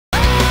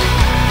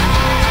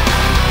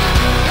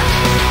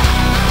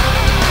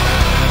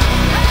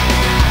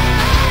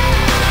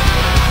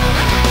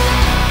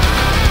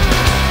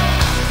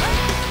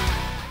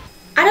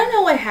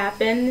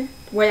happened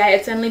where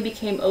it suddenly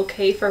became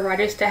okay for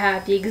writers to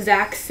have the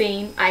exact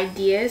same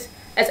ideas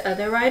as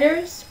other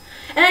writers.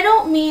 And I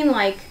don't mean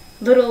like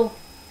little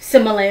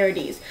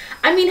similarities.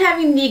 I mean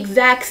having the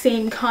exact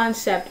same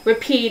concept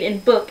repeated in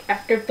book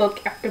after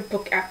book after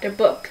book after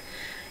book.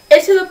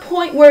 It's to the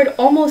point where it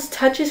almost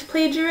touches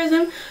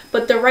plagiarism,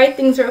 but the right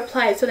things are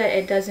applied so that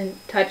it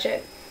doesn't touch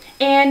it.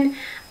 And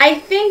I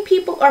think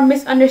people are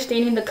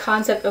misunderstanding the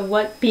concept of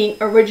what being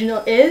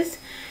original is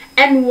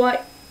and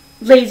what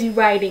lazy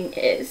writing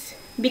is.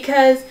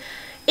 Because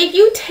if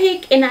you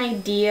take an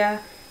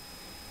idea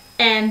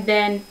and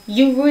then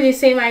you read the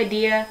same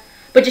idea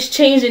but just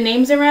change the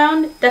names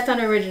around, that's not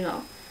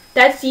original.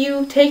 That's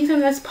you taking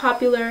something that's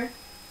popular,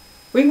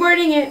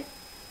 rewording it,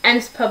 and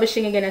just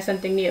publishing again as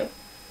something new.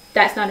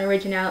 That's not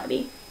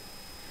originality.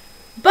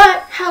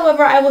 But,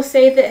 however, I will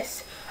say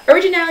this.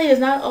 Originality does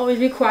not always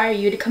require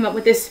you to come up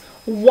with this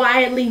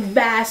widely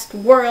vast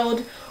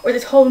world or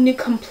this whole new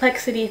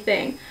complexity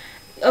thing.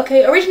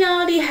 Okay,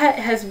 originality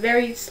has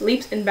various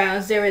leaps and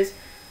bounds. There is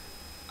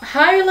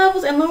higher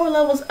levels and lower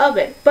levels of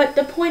it. But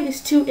the point is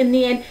to, in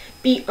the end,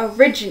 be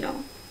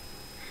original.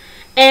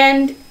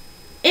 And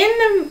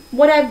in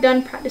what I've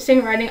done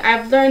practicing writing,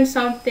 I've learned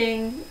some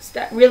things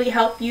that really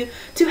help you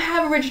to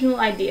have original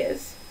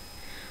ideas.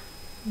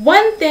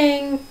 One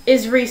thing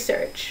is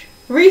research.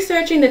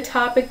 Researching the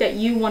topic that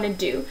you want to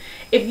do.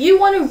 If you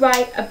want to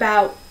write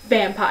about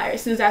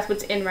vampires, since that's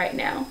what's in right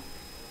now,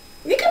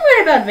 you can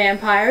write about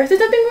vampires.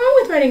 There's nothing wrong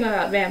with writing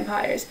about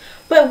vampires.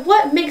 But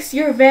what makes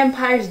your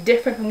vampires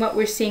different from what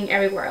we're seeing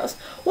everywhere else?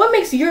 What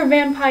makes your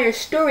vampire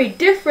story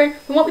different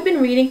from what we've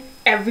been reading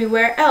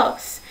everywhere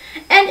else?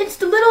 And it's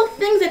the little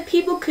things that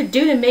people could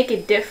do to make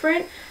it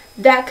different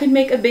that could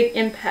make a big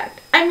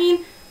impact. I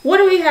mean, what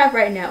do we have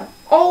right now?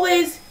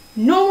 Always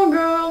normal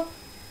girl,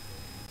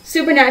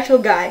 supernatural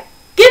guy.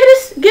 Give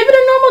it a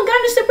normal guy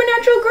and a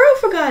supernatural girl,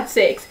 for God's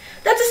sakes.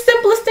 That's the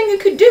simplest thing you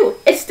could do.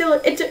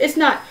 It's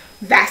not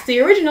vastly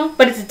original,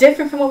 but it's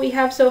different from what we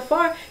have so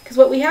far, because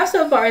what we have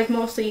so far is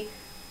mostly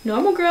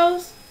normal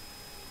girls,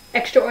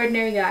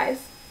 extraordinary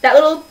guys. That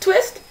little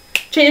twist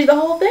changes the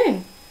whole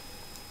thing.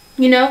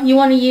 You know, you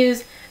want to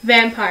use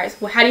vampires.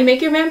 Well, how do you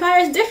make your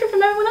vampires different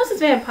from everyone else's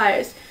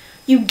vampires?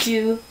 You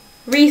do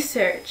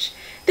research.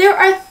 There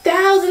are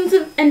thousands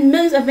and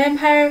millions of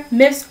vampire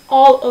myths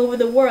all over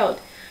the world.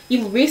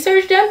 You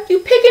research them, you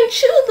pick and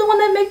choose the one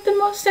that makes the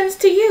most sense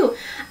to you.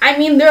 I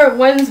mean, there are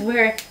ones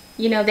where,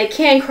 you know, they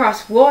can't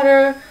cross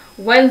water,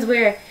 ones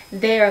where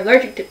they're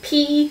allergic to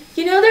pee.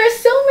 You know, there are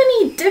so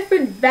many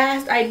different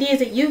vast ideas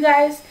that you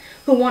guys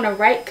who want to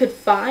write could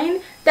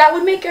find that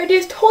would make your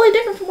ideas totally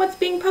different from what's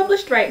being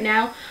published right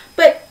now.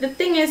 But the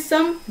thing is,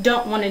 some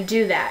don't want to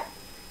do that.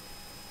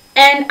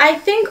 And I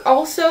think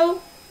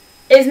also,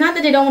 it's not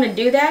that they don't want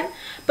to do that,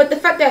 but the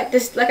fact that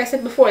this, like I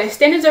said before, the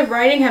standards of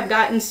writing have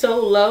gotten so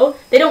low,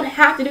 they don't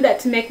have to do that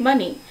to make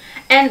money.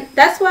 And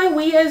that's why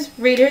we as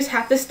readers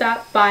have to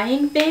stop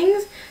buying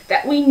things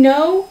that we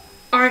know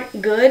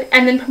aren't good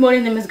and then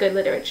promoting them as good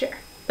literature.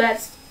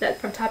 But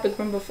that's from topic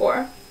from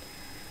before.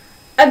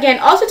 Again,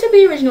 also to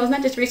be original is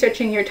not just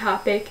researching your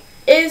topic,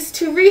 is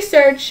to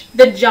research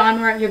the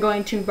genre you're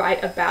going to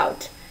write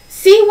about.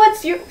 See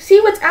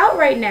what's out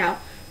right now.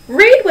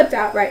 Read what's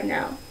out right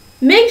now.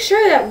 Make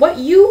sure that what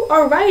you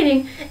are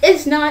writing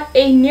is not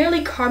a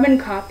nearly carbon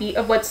copy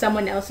of what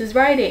someone else is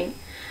writing.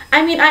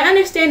 I mean, I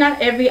understand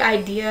not every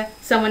idea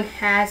someone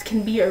has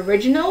can be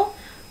original,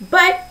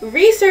 but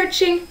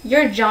researching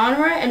your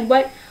genre and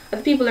what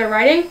other people are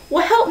writing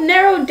will help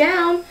narrow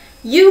down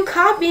you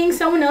copying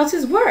someone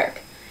else's work.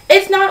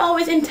 It's not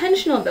always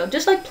intentional though.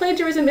 Just like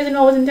plagiarism isn't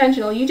always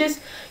intentional. You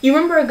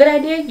remember a good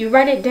idea, you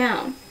write it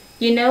down.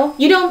 You know?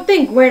 You don't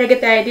think where to get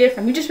that idea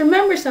from. You just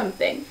remember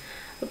something.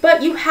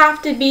 But you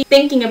have to be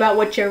thinking about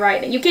what you're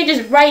writing. You can't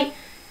just write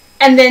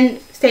and then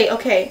say,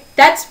 okay,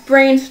 that's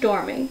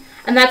brainstorming.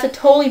 And that's a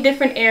totally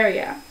different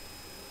area.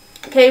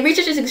 Okay,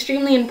 research is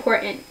extremely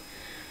important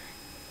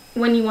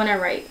when you want to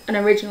write an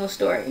original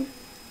story.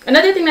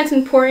 Another thing that's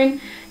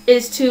important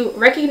is to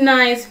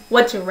recognize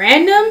what's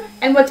random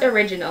and what's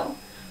original.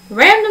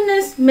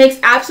 Randomness makes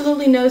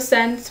absolutely no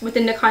sense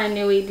within the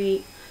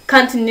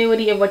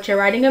continuity of what you're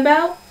writing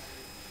about.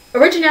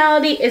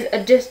 Originality is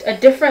just a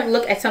different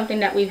look at something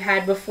that we've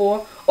had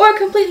before, or a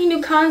completely new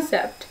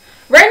concept.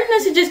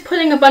 Randomness is just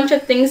putting a bunch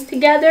of things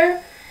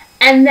together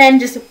and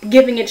then just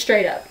giving it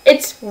straight up.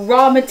 It's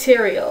raw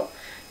material,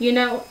 you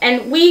know,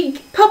 and we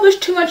publish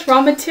too much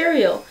raw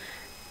material.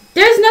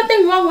 There's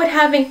nothing wrong with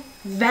having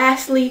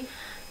vastly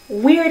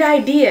weird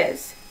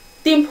ideas.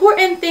 The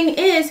important thing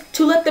is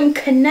to let them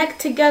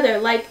connect together,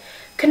 like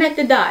connect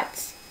the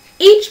dots.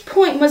 Each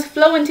point must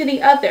flow into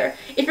the other.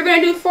 If you're going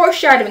to do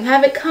foreshadowing,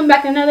 have it come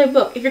back in another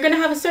book. If you're going to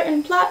have a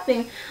certain plot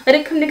thing, let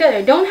it come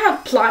together. Don't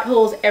have plot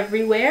holes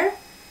everywhere.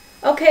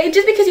 Okay?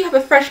 Just because you have a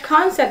fresh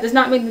concept does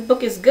not mean the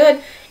book is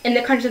good in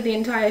the context of the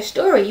entire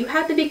story. You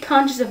have to be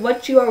conscious of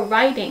what you are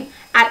writing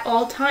at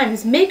all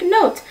times. Make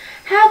notes.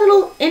 Have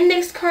little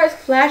index cards,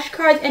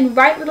 flashcards, and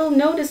write little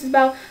notices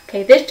about,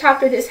 okay, this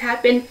chapter, this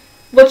happened,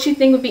 what you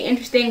think would be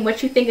interesting,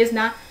 what you think is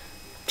not.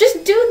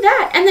 Just do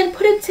that and then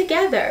put it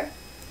together.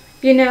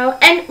 You know,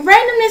 and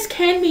randomness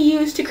can be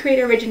used to create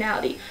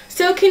originality.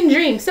 So can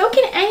dreams. So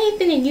can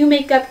anything that you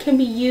make up can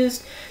be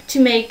used to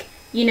make,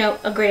 you know,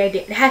 a great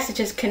idea. It has to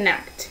just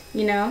connect,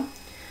 you know.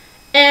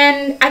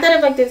 And I thought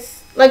of like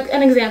this, like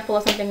an example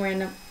of something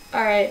random.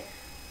 All right,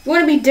 you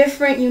want to be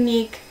different,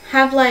 unique,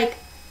 have like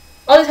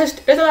all this.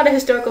 There's a lot of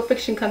historical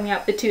fiction coming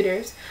out, the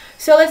Tudors.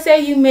 So let's say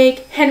you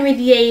make Henry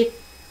VIII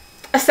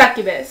a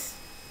succubus,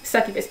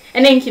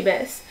 an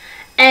incubus,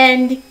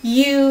 and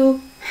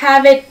you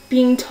have it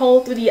being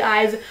told through the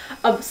eyes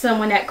of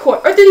someone at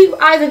court, or through the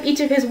eyes of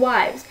each of his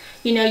wives.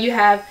 You know, you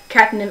have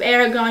Catherine of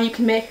Aragon, you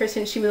can make her,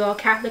 since she was all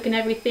Catholic and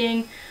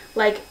everything,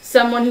 like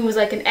someone who was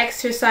like an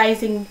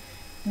exorcising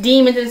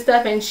demons and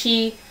stuff, and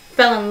she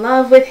fell in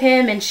love with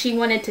him and she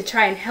wanted to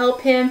try and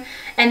help him,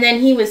 and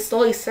then he was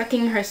slowly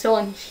sucking her soul,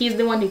 and he's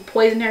the one who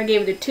poisoned her,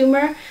 gave her the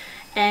tumor.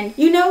 And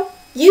you know,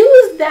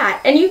 use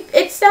that, and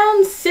it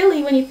sounds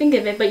silly when you think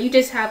of it, but you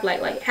just have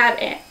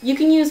you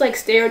can use like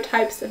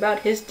stereotypes about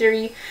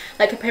history,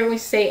 like if everyone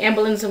say Anne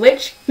Boleyn's a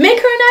witch, make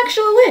her an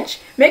actual witch,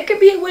 make her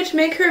be a witch,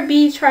 make her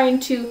be trying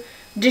to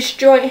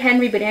destroy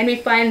Henry, but Henry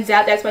finds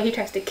out, that's why he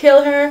tries to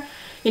kill her.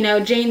 You know,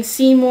 Jane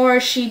Seymour,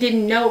 she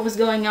didn't know what was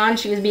going on,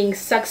 she was being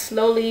sucked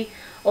slowly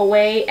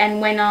away,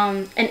 and when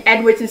and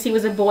Edward, since he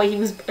was a boy, he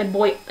was a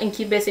boy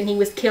incubus, and he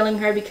was killing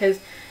her because,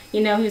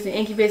 you know, he was an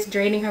incubus,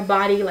 draining her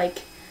body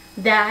like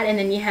that. And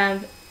then you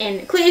have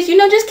Cleese, you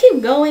know, just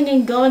keep going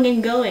and going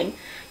and going.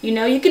 You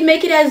know, you can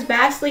make it as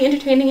vastly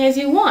entertaining as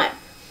you want,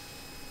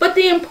 but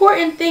the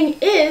important thing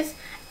is,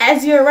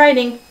 as you're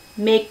writing,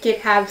 make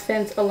it have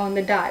sense along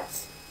the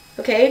dots.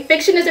 Okay,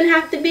 fiction doesn't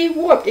have to be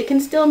warped, it can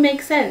still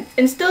make sense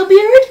and still be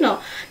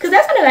original, because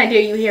that's not an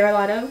idea you hear a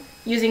lot of,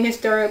 using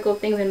historical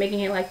things and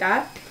making it like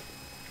that.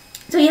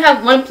 So you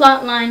have one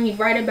plot line, you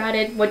write about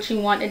it, what you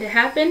want it to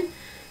happen,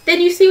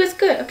 then you see what's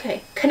good.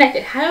 Okay, connect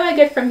it. How do I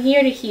get from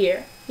here to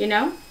here? You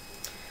know?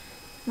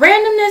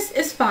 Randomness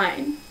is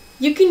fine.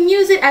 You can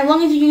use it as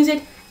long as you use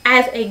it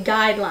as a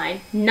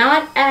guideline,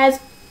 not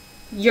as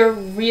your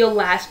real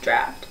last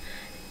draft.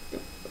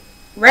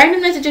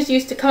 Randomness is just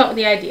used to come up with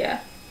the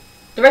idea.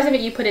 The rest of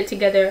it, you put it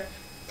together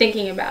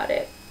thinking about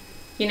it,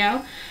 you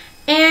know?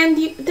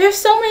 And there's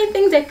so many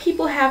things that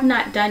people have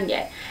not done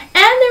yet. And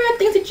there are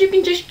things that you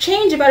can just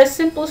change about a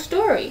simple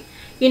story.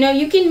 You know,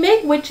 you can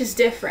make witches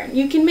different.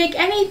 You can make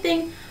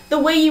anything the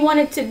way you want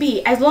it to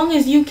be, as long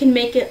as you can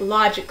make it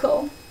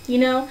logical, you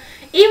know?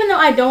 Even though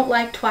I don't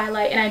like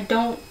Twilight and I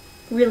don't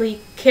really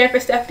care for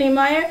Stephenie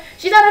Meyer,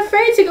 she's not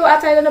afraid to go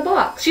outside of the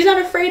box. She's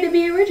not afraid to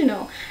be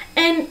original.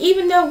 And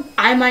even though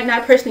I might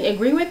not personally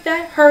agree with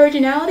that, her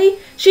originality,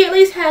 she at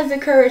least has the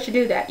courage to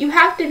do that. You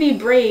have to be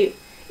brave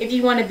if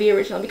you want to be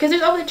original, because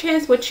there's always a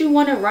chance what you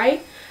want to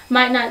write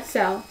might not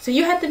sell. So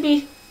you have to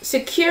be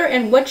secure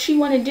in what you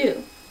want to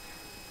do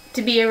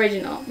to be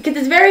original, because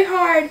it's very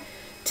hard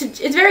to,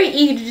 it's very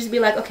easy to just be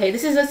like, okay,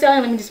 this is a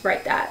selling, let me just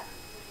write that.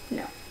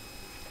 No.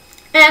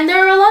 And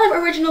there are a lot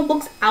of original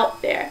books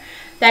out there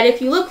that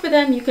if you look for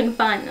them, you can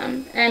find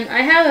them. And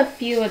I have a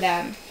few of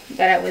them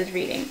that I was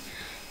reading.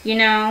 You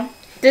know,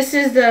 this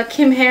is the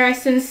Kim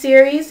Harrison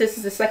series. This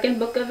is the second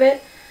book of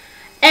it.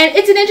 And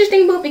it's an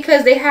interesting book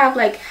because they have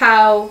like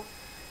how,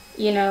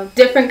 you know,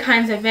 different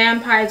kinds of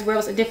vampires,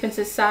 werewolves, a different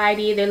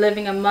society, they're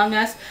living among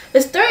us.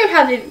 The story of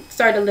how they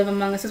started to live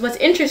among us is what's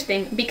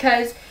interesting,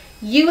 because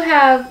you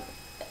have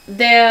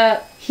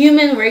the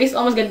human race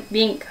almost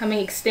becoming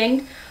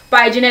extinct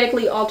by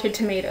genetically altered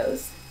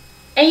tomatoes.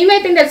 And you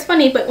may think that's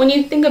funny, but when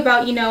you think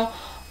about, you know,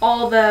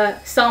 all the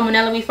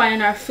salmonella we find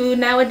in our food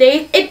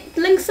nowadays, it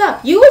links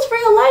up. Use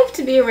real life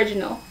to be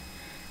original.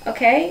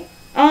 Okay?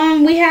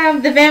 We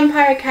have the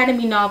Vampire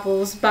Academy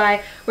novels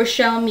by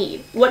Rochelle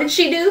Mead. What did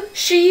she do?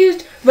 She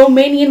used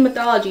Romanian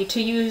mythology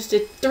to use the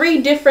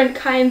 3 different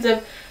kinds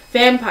of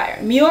vampire: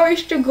 Maori,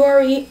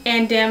 Strigoi,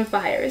 and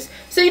Damfires.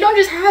 So you don't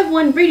just have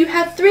one breed, you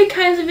have 3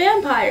 kinds of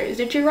vampires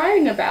that you're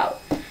writing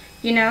about.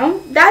 You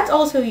know? That's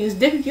also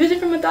used. Use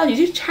different mythologies.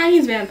 Use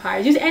Chinese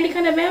vampires. Use any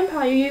kind of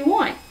vampire you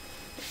want.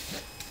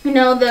 You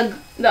know, the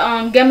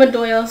Gemma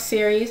Doyle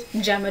series,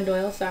 by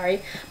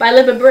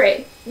Libba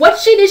Bray. What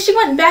she did, she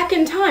went back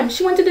in time.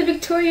 She went to the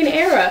Victorian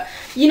era.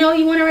 You know,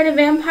 you want to write a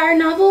vampire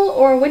novel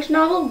or a witch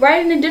novel,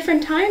 write in a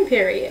different time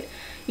period.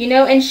 You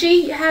know, and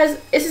she has,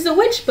 this is a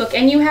witch book,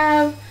 and you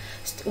have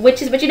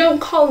witches, but you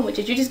don't call them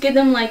witches. You just give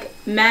them like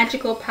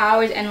magical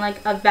powers and like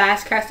a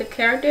vast cast of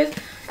characters.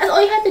 That's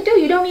all you have to do.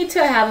 You don't need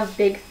to have a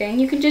big thing.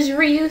 You can just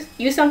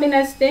use something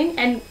that's thing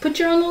and put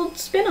your own little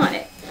spin on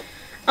it.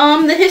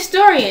 The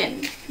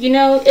Historian, you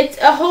know, it's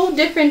a whole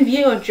different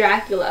view of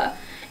Dracula.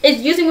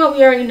 It's using what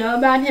we already know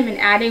about him and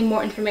adding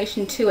more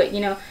information to it, you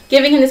know,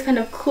 giving him this kind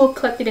of cool,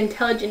 collected,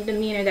 intelligent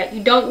demeanor that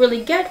you don't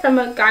really get from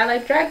a guy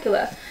like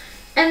Dracula.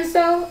 And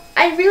so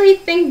I really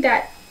think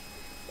that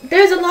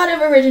there's a lot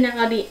of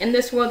originality in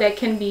this world that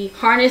can be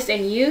harnessed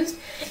and used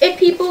if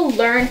people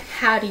learn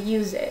how to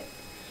use it.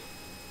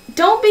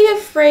 Don't be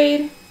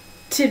afraid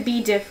to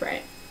be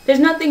different. There's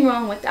nothing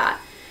wrong with that.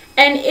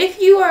 And if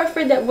you are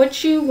afraid that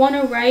what you want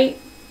to write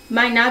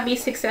might not be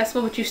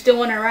successful, but you still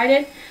want to write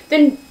it,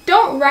 then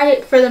don't write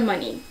it for the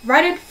money.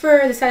 Write it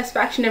for the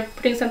satisfaction of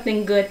putting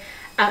something good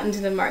out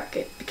into the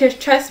market. Because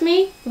trust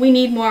me, we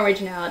need more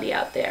originality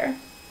out there.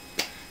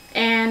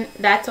 And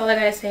that's all I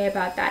gotta say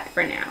about that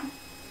for now.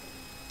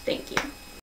 Thank you.